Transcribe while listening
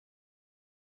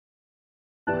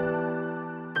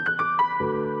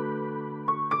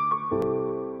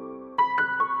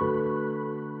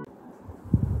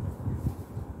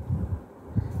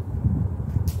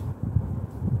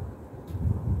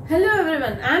Hello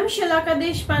everyone, I am Shalaka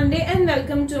Deshpande and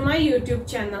welcome to my YouTube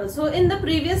channel. So in the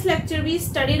previous lecture we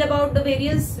studied about the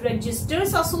various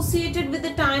registers associated with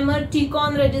the timer,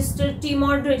 tcon register,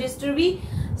 tmod register. We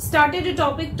started a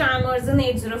topic timers in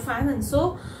 8051.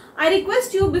 So I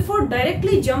request you, before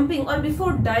directly jumping or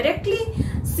before directly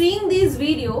seeing these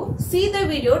video, see the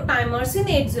video timers in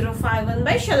 8051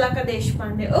 by Shalaka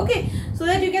Deshpande. Okay, so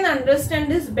that you can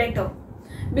understand this better.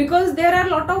 Because there are a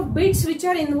lot of bits which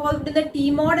are involved in the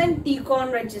tmod and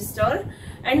tcon register,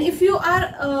 and if you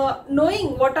are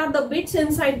knowing what are the bits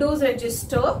inside those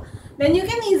register, then you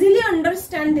can easily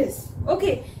understand this.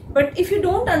 Okay, but if you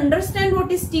don't understand what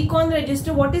is tcon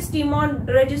register, what is tmod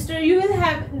register, you will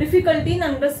have difficulty in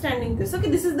understanding this. Okay,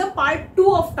 this is the part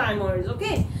 2 of timers.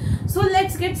 Okay, so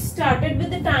let's get started with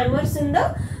the timers in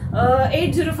the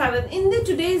 8051. In the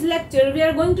today's lecture we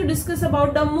are going to discuss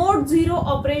about the mode 0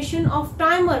 operation of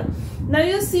timer. Now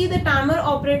you see the timer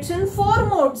operates in 4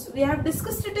 modes. We have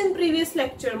discussed it in previous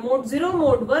lecture: mode 0,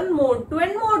 mode 1, mode 2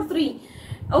 and mode 3.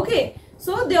 Okay,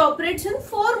 so they operate in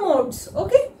 4 modes.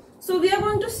 Okay, so we are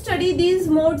going to study these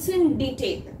modes in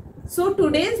detail. So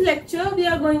today's lecture we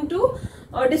are going to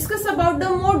discuss about the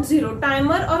mode 0,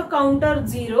 timer or counter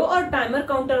 0 or timer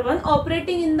counter 1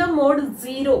 operating in the mode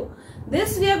 0.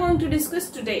 This we are going to discuss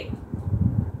today.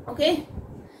 Okay,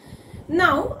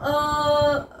 now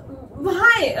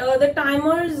why the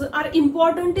timers are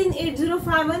important in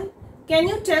 8051? Can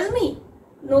you tell me?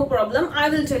 No problem, I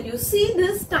will tell you. See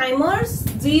this timers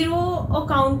 0 or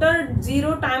counter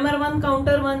 0, timer 1,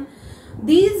 counter 1,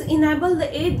 these enable the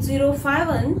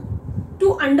 8051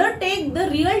 to undertake the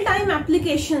real-time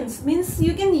applications. Means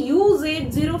you can use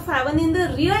 8051 in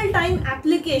the real-time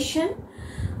application.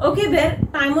 Okay, where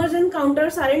timers and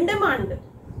counters are in demand.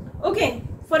 Okay,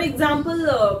 for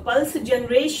example, pulse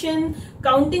generation,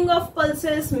 counting of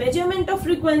pulses, measurement of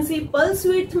frequency, pulse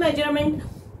width measurement,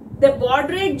 the baud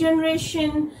rate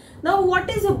generation. Now what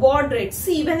is a baud rate?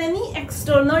 See, when any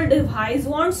external device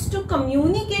wants to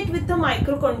communicate with the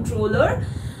microcontroller,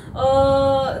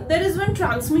 there is one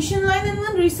transmission line and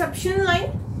one reception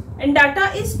line, and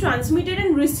data is transmitted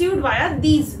and received via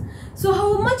these. So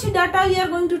how much data we are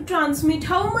going to transmit,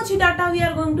 how much data we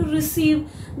are going to receive,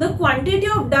 the quantity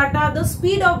of data, the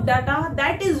speed of data,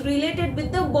 that is related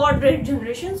with the baud rate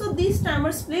generation. So these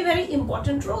timers play very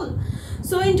important role.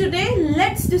 So in today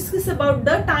let's discuss about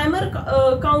the timer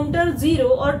counter 0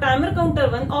 or timer counter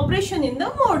 1 operation in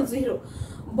the mode 0.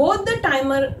 Both the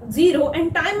timer 0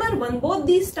 and timer 1, both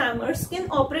these timers can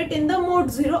operate in the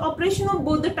mode 0. Operation of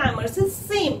both the timers is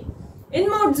same in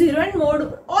mode 0 and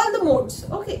mode, all the modes.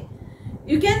 Okay,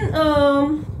 you can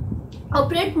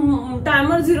operate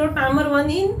timer 0, timer 1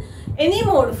 in any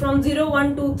mode from 0,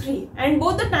 1, 2, 3, and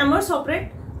both the timers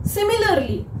operate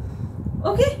similarly.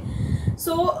 Okay,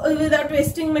 so without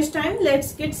wasting much time,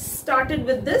 let's get started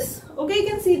with this. Okay, you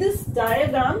can see this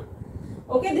diagram.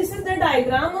 Okay, this is the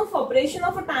diagram of operation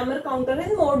of a timer counter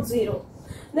in mode 0.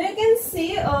 Now you can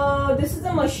see this is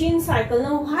the machine cycle.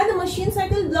 Now why the machine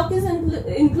cycle block is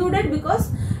included?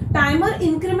 Because timer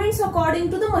increments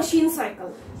according to the machine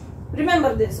cycle.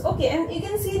 Remember this. Okay, and you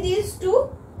can see these two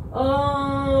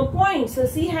points,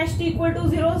 C hash t equal to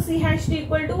 0, C hash t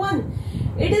equal to 1.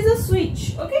 It is a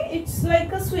switch. Okay, it's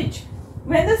like a switch.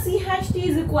 When the C hash t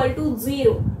is equal to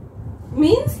 0,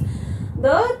 means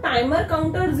the timer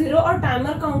counter 0 or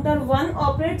timer counter 1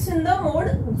 operates in the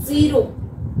mode 0.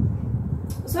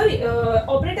 Sorry,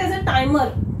 operate as a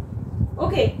timer.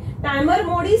 Okay, timer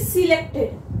mode is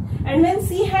selected, and when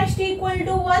C hash t equal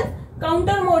to 1,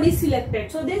 counter mode is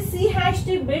selected. So this C hash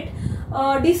t bit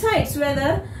decides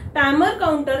whether timer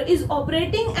counter is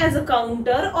operating as a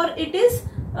counter or it is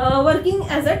working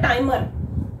as a timer.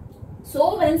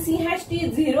 So when C hash t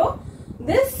is 0,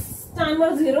 this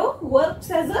timer 0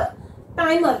 works as a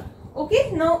timer.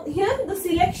 Okay, now here the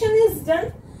selection is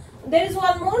done. There is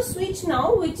one more switch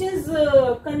now which is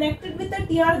connected with the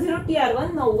TR0,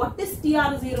 TR1. Now what is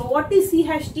TR0? What is C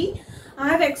hash t? I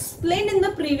have explained in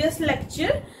the previous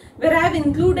lecture, where I have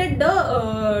included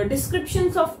the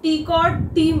descriptions of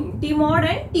tcon, tmod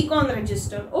and tcon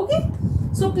register. Okay,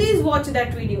 so please watch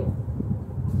that video.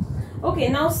 Okay,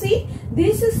 now see,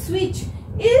 this switch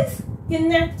is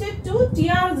connected to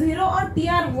TR0 or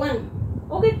TR1.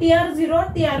 Okay, TR0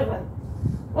 or TR1.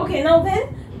 Okay, now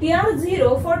when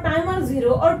TR0 for timer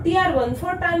 0 or TR1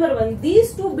 for timer 1,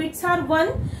 these two bits are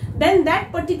 1, then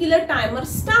that particular timer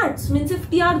starts. Means if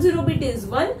TR0 bit is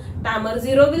 1, timer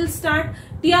 0 will start.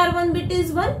 TR1 bit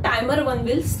is 1, timer 1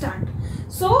 will start.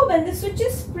 So when the switch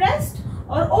is pressed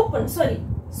or open,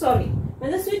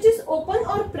 when the switch is open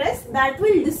or pressed, that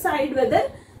will decide whether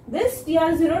the, this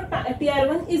TR0,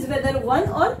 TR1 is whether 1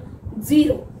 or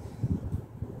 0.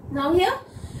 Now here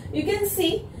you can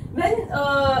see when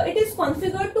it is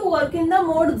configured to work in the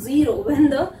mode 0, when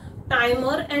the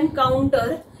timer and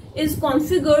counter is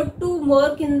configured to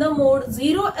work in the mode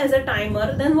 0 as a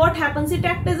timer, then what happens? It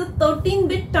acts as a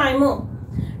 13-bit timer.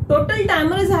 Total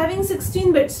timer is having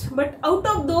 16 bits, but out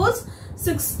of those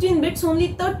 16 bits,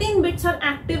 only 13 bits are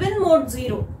active in mode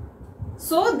 0.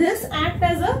 So this acts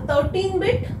as a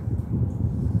 13-bit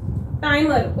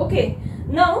timer. Okay.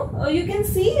 Now you can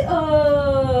see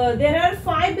there are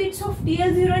 5 bits of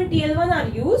TL0 and TL1 are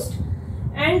used,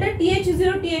 and the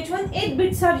TH0, TH1 8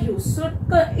 bits are used. So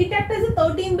it acts as a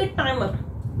 13-bit timer.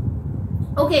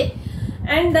 Okay,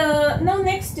 and now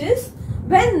next is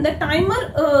when the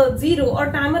timer 0 or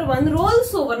timer 1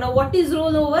 rolls over. Now what is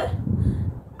rollover?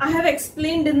 I have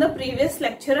explained in the previous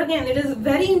lecture. Again, it is a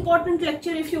very important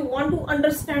lecture if you want to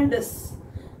understand this.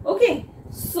 Okay,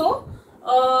 so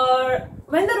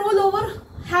when the rollover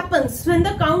happens, when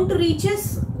the count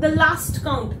reaches the last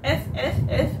count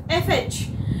FH,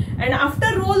 and after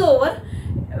rollover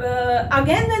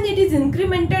again when it is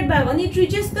incremented by 1, it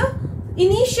reaches the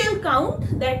initial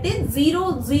count, that is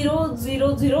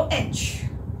 0000H.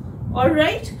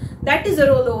 Alright, that is a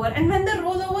rollover. And when the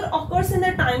rollover occurs in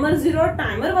the timer 0 or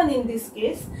timer 1 in this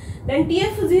case, then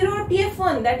TF0 or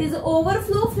TF1, that is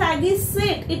overflow flag is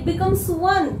set, it becomes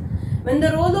 1. When the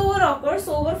rollover occurs,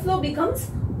 overflow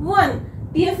becomes 1.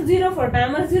 TF0 for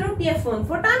timer 0, TF1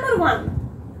 for timer 1.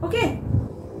 Okay.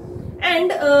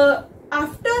 And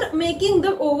after making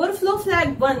the overflow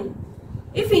flag 1,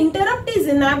 if interrupt is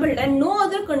enabled and no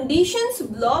other conditions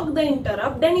block the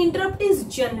interrupt, then interrupt is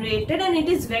generated and it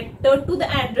is vectored to the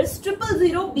address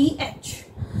 000BH.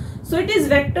 So it is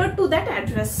vectored to that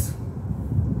address.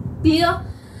 Clear?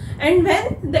 And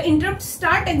when the interrupt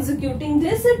start executing,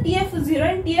 this TF0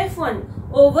 and TF1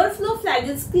 overflow flag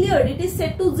is cleared. It is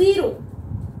set to 0.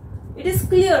 It is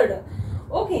cleared.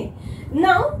 Okay.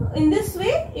 Now in this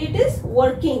way it is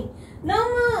working. Now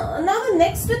the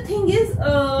next thing is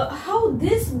how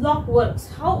this block works.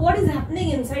 What is happening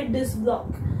inside this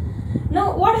block?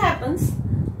 Now what happens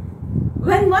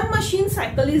when one machine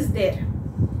cycle is there?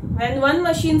 When one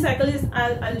machine cycle is,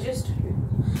 I'll just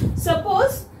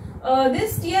suppose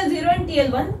this TL0 and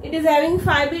TL1, it is having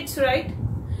 5 bits, right?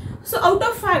 So out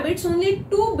of 5 bits, only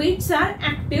 2 bits are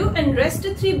active and rest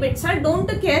 3 bits are don't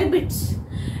care bits.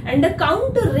 And the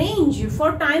count range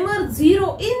for timer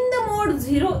 0 in the mode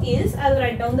 0 is, I'll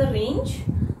write down the range,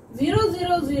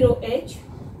 000H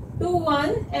to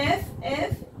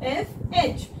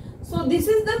 1FFFH. So this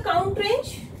is the count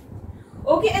range.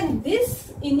 Okay, and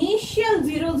this initial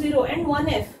 00 and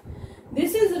 1F,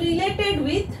 this is related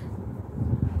with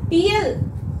TL,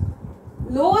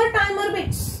 lower timer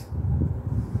bits.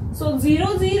 So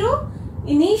 00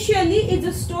 initially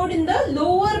is stored in the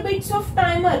lower bits of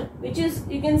timer, which is,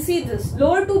 you can see this,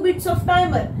 lower 2 bits of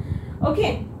timer.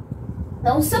 Okay.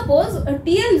 Now suppose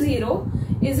TL0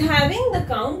 is having the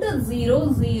count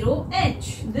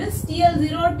 00H. This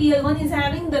TL0 or TL1 is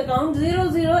having the count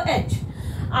 00H.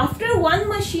 After one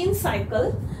machine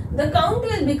cycle, the count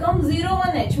will become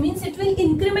 01H, means it will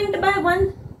increment by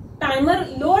 1 timer,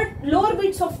 lower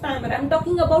bits of timer. I am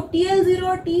talking about TL0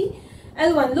 or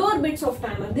TL1, lower bits of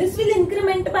timer. This will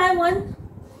increment by 1.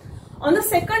 On the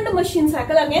second machine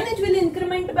cycle, again it will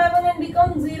increment by 1 and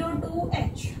become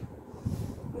 02H.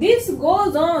 This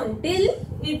goes on till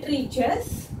it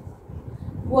reaches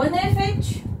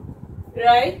 1FH,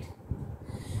 right?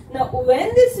 Now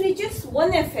when this reaches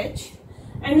 1FH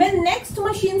and when next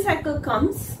machine cycle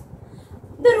comes,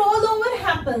 the rollover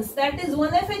happens, that is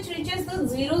 1FH reaches the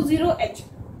 00H.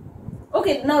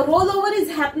 Okay, now rollover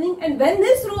is happening, and when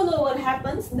this rollover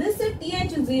happens, this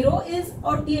TH0 is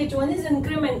or TH1 is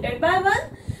incremented by 1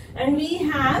 and we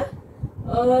have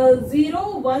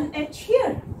 01H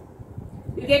here.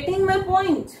 You getting my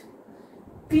point?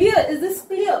 Clear? Is this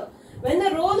clear? When the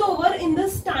rollover in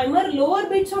this timer, lower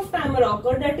bits of timer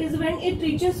occur, that is when it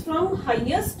reaches from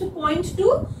highest point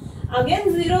to again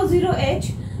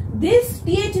 00H, this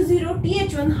TH0,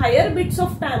 TH1 higher bits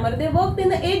of timer, they worked in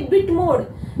the 8-bit mode.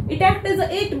 It acts as a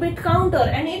 8-bit counter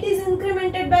and it is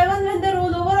incremented by 1 when the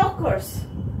rollover occurs.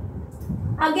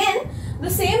 Again, the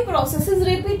same process is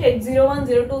repeated, 01,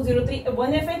 02, 03,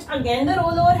 1FH, again the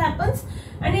rollover happens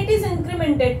and it is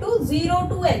incremented to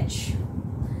 02H.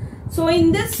 So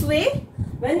in this way,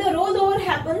 when the rollover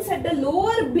happens at the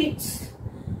lower bits,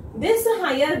 these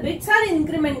higher bits are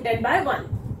incremented by 1.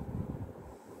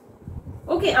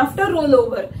 Okay, after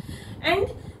rollover. And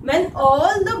when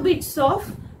all the bits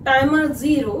of timer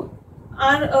 0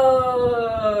 are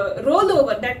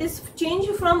rollover, that is change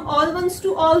from all ones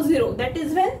to all 0, that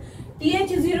is when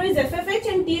TH0 is FFH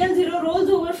and TL0 rolls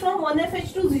over from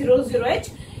 1FH to 00H.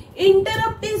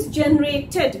 interrupt is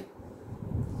generated,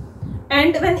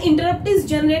 and when interrupt is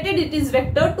generated, it is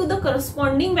vectored to the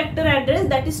corresponding vector address,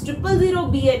 that is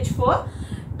 000BH for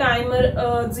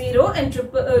timer 0 and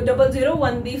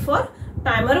 001B for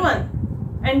timer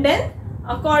 1, and then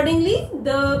accordingly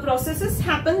the processes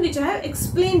happen which I have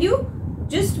explained you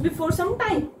just before some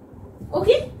time.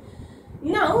 Okay,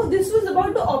 now this was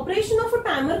about the operation of a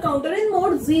timer counter in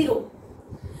mode 0.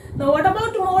 Now what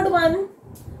about mode 1?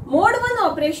 Mode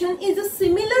 1 operation is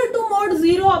similar to mode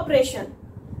 0 operation.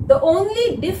 The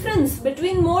only difference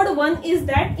between mode 1 is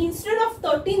that instead of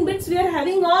 13 bits we are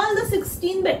having all the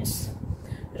 16 bits.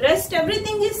 Rest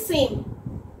everything is same.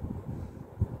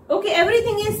 Okay,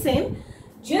 everything is same.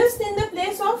 Just in the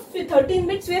place of 13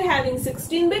 bits we are having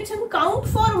 16 bits, and count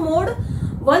for mode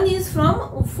 1 is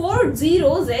from 4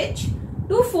 zeros H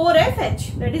to 4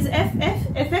 FH, that is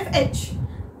FFH.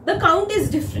 The count is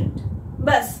different.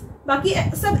 बस बाकी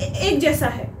सब एक जैसा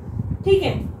है. ठीक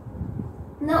है.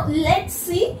 Now let's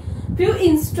see few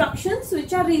instructions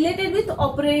which are related with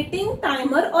operating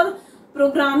timer or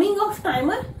programming of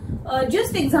timer.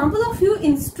 Just example of few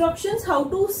instructions how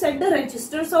to set the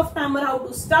registers of timer, how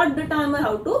to start the timer,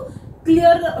 how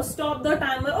to stop the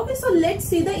timer. Okay, so let's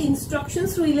see the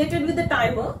instructions related with the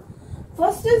timer.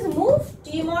 First is move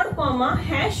tmod comma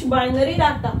hash binary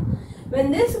data.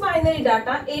 When this binary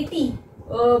data 80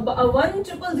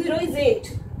 1000 is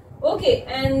 8. Okay,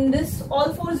 and this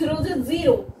all 4 zeros is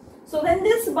 0. So when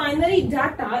this binary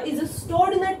data is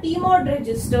stored in a tmod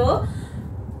register,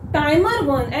 timer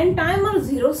 1 and timer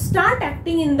 0 start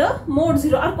acting in the mode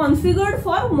 0, are configured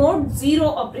for mode 0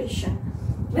 operation.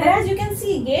 Whereas you can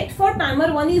see gate for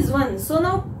timer 1 is 1. So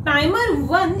now timer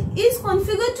 1 is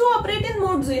configured to operate in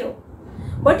mode 0,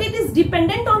 but it is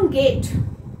dependent on gate.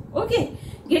 Okay,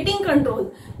 gating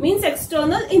control means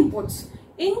external inputs.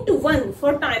 Into 1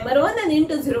 for timer 1 and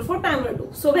into 0 for timer 2.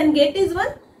 So when gate is 1,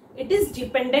 it is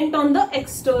dependent on the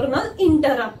external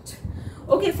interrupt.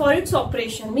 Okay, for its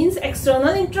operation means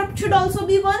external interrupt should also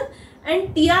be 1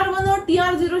 and TR1 or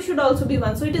TR0 should also be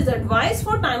 1. So it is advised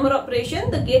for timer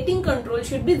operation the gating control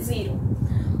should be 0.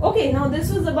 Okay, now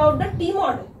this was about the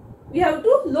tmod. We have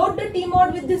to load the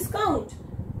tmod with this count.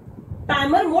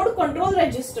 Timer mode control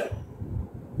register.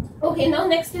 Okay, now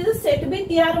next is the set bit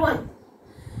TR1.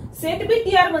 Set bit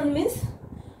TR1 means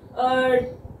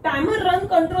timer run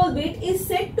control bit is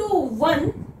set to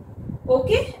 1.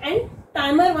 Okay, and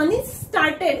timer 1 is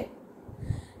started.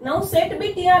 Now set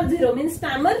bit TR0 means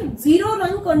timer 0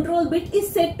 run control bit is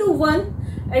set to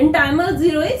 1 and timer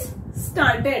 0 is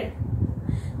started.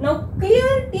 Now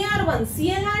clear TR1,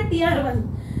 CLR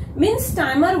TR1 means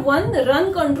timer 1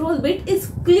 run control bit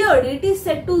is cleared, it is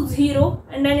set to 0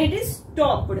 and then it is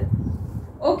stopped.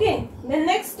 Okay, the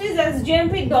next is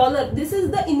SJMP $. This is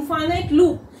the infinite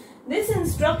loop. This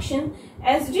instruction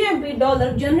SJMP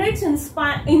 $, generates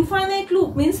infinite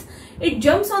loop, means it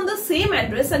jumps on the same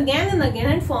address again and again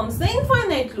and forms the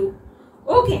infinite loop.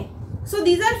 Okay, so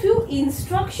these are few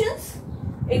instructions,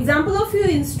 example of few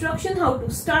instruction, how to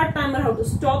start timer, how to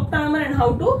stop timer, and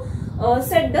how to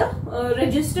set the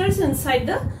registers inside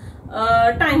the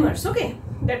timers. Okay,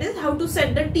 that is how to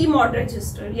set the tmod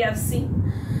register. You have seen.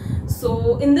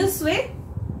 So in this way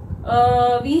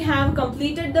we have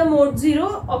completed the mode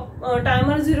 0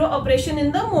 timer 0 operation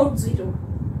in the mode 0.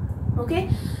 Okay,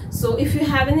 so if you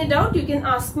have any doubt you can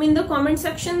ask me in the comment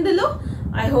section below.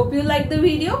 I hope you like the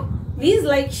video. Please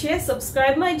like, share,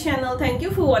 subscribe my channel. Thank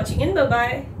you for watching and bye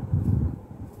bye.